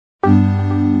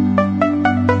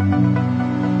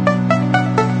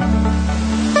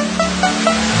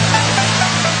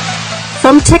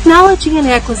technology and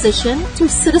acquisition to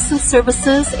citizen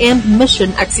services and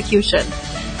mission execution.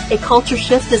 A culture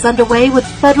shift is underway with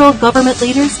federal government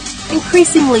leaders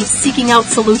increasingly seeking out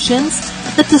solutions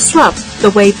that disrupt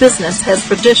the way business has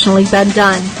traditionally been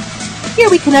done. Here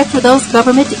we connect with those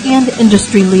government and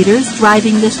industry leaders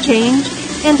driving this change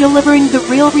and delivering the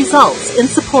real results in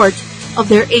support of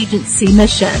their agency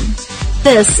mission.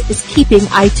 This is Keeping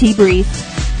IT Brief.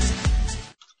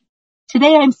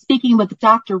 Today I'm speaking with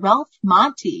Dr. Ralph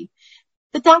Monti.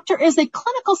 The doctor is a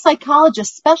clinical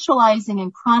psychologist specializing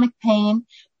in chronic pain,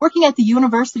 working at the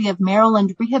University of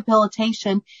Maryland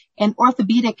Rehabilitation and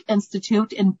Orthopedic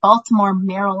Institute in Baltimore,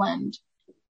 Maryland.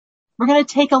 We're going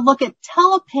to take a look at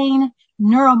telepain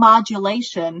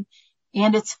neuromodulation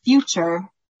and its future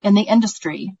in the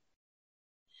industry.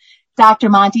 Dr.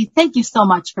 Monti, thank you so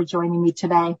much for joining me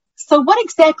today. So what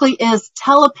exactly is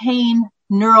telepain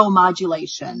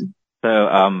neuromodulation? So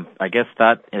I guess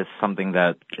that is something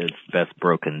that is best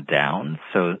broken down.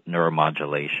 So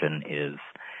neuromodulation is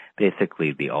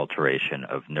basically the alteration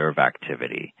of nerve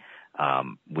activity.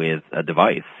 With a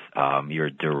device,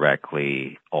 you're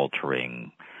directly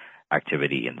altering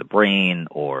activity in the brain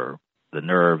or the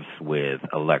nerves with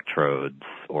electrodes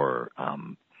or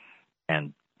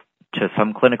and to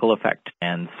some clinical effect.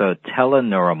 And so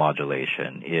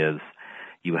teleneuromodulation is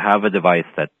you have a device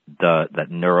that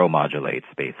neuromodulates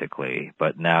basically,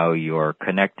 but now you're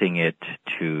connecting it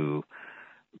to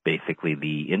basically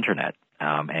the internet,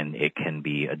 and it can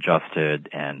be adjusted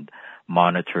and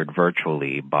monitored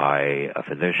virtually by a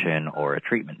physician or a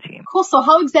treatment team. Cool. So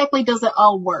how exactly does it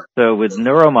all work? So with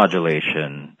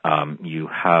neuromodulation, you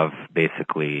have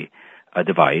basically a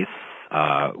device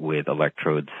with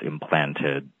electrodes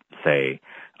implanted, say,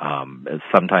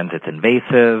 sometimes it's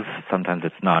invasive, sometimes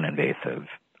it's non-invasive.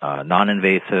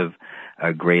 Non-invasive,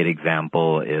 a great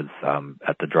example is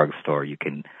at the drugstore you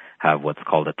can have what's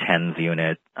called a TENS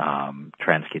unit,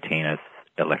 transcutaneous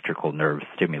electrical nerve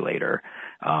stimulator.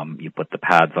 You put the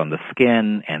pads on the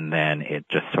skin and then it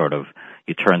just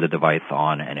you turn the device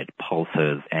on and it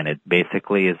pulses, and it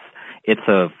basically it's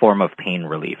a form of pain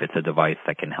relief. It's a device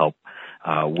that can help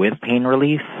with pain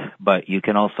relief, but you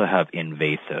can also have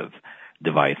invasive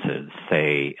devices.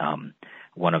 Say,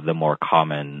 one of the more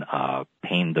common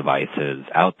pain devices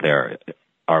out there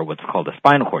are what's called a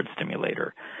spinal cord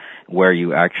stimulator, where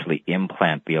you actually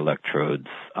implant the electrodes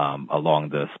along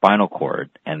the spinal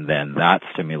cord, and then that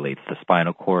stimulates the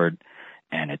spinal cord,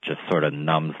 and it just sort of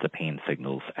numbs the pain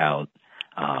signals out,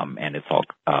 and it's all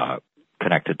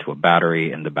connected to a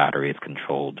battery, and the battery is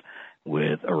controlled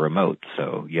with a remote.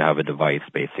 So you have a device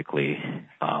basically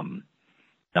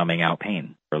numbing out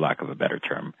pain, for lack of a better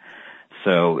term.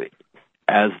 So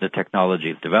as the technology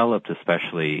is developed,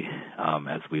 especially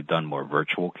as we've done more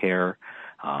virtual care,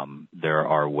 there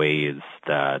are ways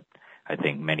that I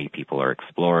think many people are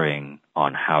exploring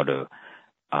on how to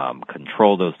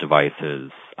control those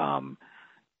devices,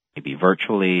 maybe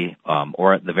virtually,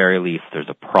 or at the very least, there's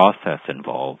a process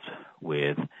involved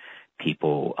with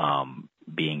people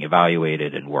being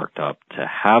evaluated and worked up to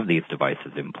have these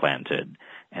devices implanted,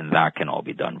 and that can all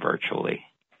be done virtually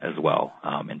as well,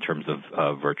 in terms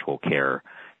of virtual care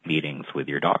meetings with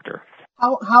your doctor.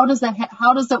 How does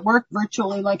it work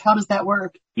virtually? Like, how does that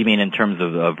work? You mean in terms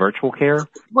of virtual care?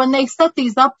 When they set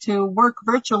these up to work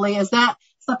virtually, is that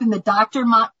something the doctor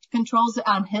controls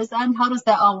on his end? How does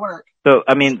that all work? So,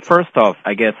 first off,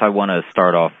 I guess I want to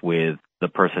start off with the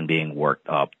person being worked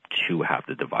up to have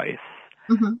the device.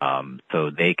 Mm-hmm. So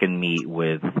they can meet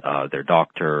with their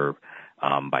doctor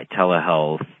by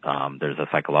telehealth. There's a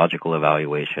psychological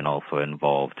evaluation also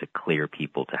involved to clear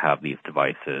people to have these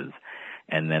devices.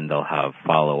 And then they'll have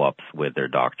follow-ups with their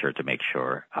doctor to make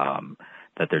sure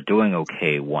that they're doing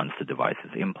okay once the device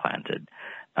is implanted.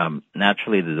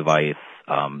 Naturally, the device,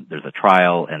 there's a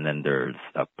trial, and then there's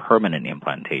a permanent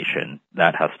implantation.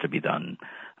 That has to be done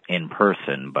in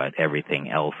person, but everything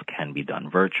else can be done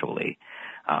virtually.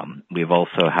 We've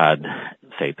also had,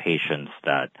 say, patients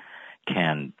that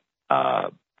can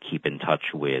keep in touch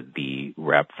with the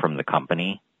rep from the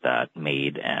company that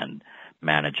made and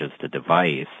manages the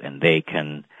device, and they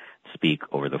can speak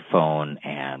over the phone,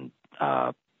 and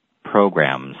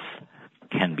programs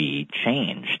can be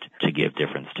changed to give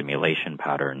different stimulation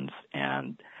patterns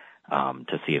and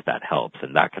to see if that helps,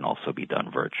 and that can also be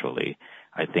done virtually.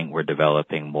 I think we're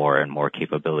developing more and more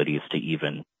capabilities to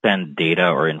even send data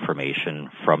or information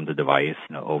from the device,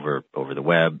 over the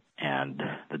web, and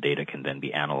the data can then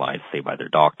be analyzed, say, by their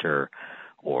doctor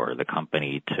or the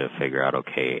company to figure out,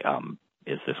 okay,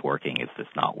 is this working? Is this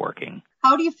not working?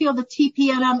 How do you feel the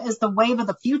TPNM is the wave of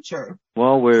the future?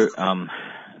 Well, we're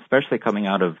especially coming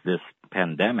out of this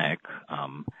pandemic,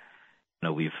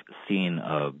 we've seen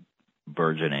a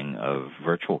burgeoning of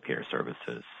virtual care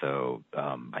services. So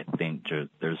I think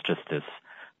there's just this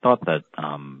thought that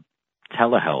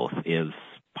telehealth is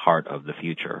part of the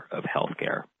future of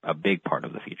healthcare, a big part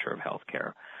of the future of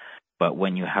healthcare. But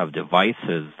when you have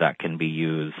devices that can be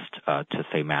used to,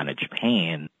 say, manage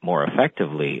pain more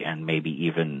effectively, and maybe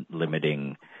even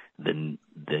limiting the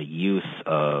use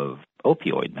of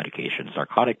opioid medications,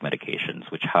 narcotic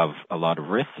medications, which have a lot of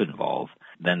risks involved,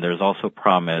 then there's also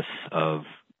promise of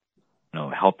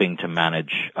helping to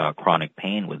manage chronic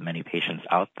pain with many patients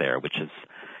out there, which is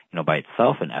by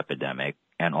itself an epidemic,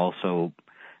 and also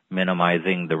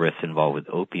minimizing the risks involved with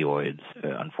opioids.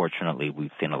 Unfortunately,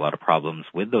 we've seen a lot of problems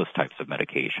with those types of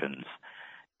medications,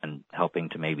 and helping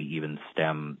to maybe even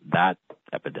stem that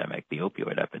epidemic, the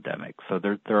opioid epidemic. So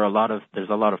there's a lot of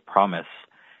promise,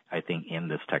 I think, in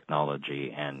this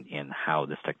technology and in how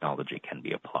this technology can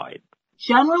be applied.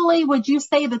 Generally, would you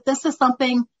say that this is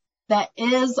something that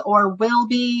is or will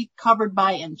be covered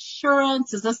by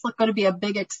insurance? Is this going to be a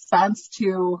big expense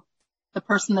to the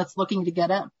person that's looking to get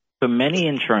it? So many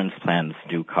insurance plans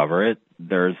do cover it.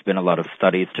 There's been a lot of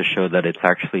studies to show that it's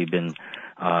actually been,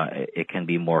 it can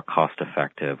be more cost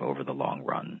effective over the long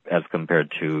run as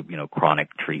compared to, chronic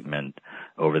treatment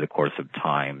over the course of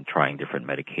time, trying different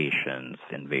medications,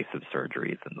 invasive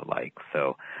surgeries and the like.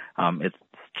 So, it's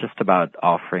just about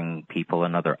offering people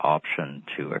another option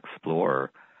to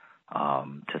explore,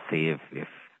 to see if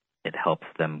it helps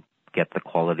them get the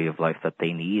quality of life that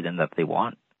they need and that they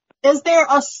want. Is there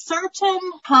a certain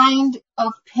kind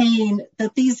of pain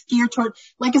that these gear toward?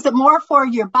 Like, is it more for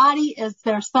your body? Is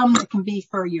there some that can be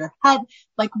for your head?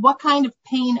 Like, what kind of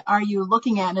pain are you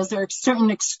looking at? And is there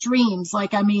certain extremes?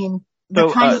 Like, I mean, the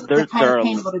kind of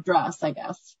pain it would address, I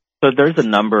guess. So there's a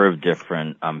number of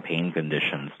different pain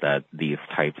conditions that these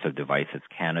types of devices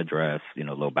can address.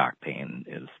 Low back pain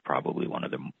is probably one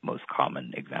of the most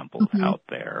common examples out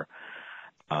there.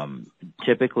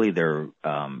 Typically, they're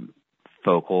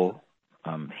focal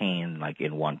pain, like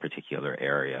in one particular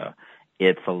area.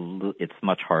 It's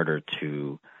much harder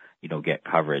to get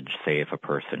coverage, say, if a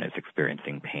person is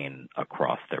experiencing pain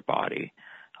across their body.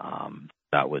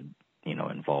 That would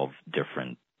involve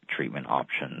different treatment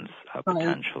options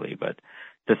potentially, but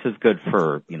this is good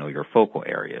for your focal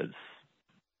areas,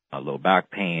 low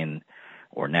back pain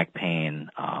or neck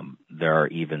pain. There are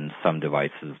even some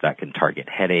devices that can target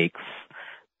headaches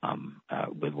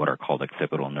with what are called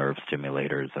occipital nerve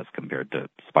stimulators as compared to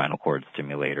spinal cord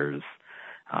stimulators.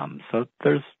 So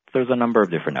there's a number of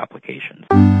different applications.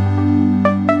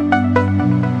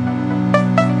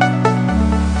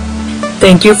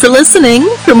 Thank you for listening.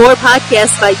 For more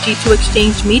podcasts by G2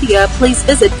 Exchange Media, please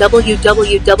visit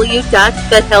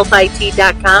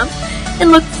www.thehealthit.com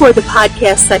and look for the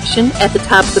podcast section at the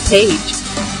top of the page.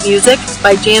 Music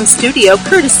by Jam Studio,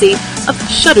 courtesy of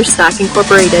Shutterstock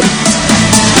Incorporated.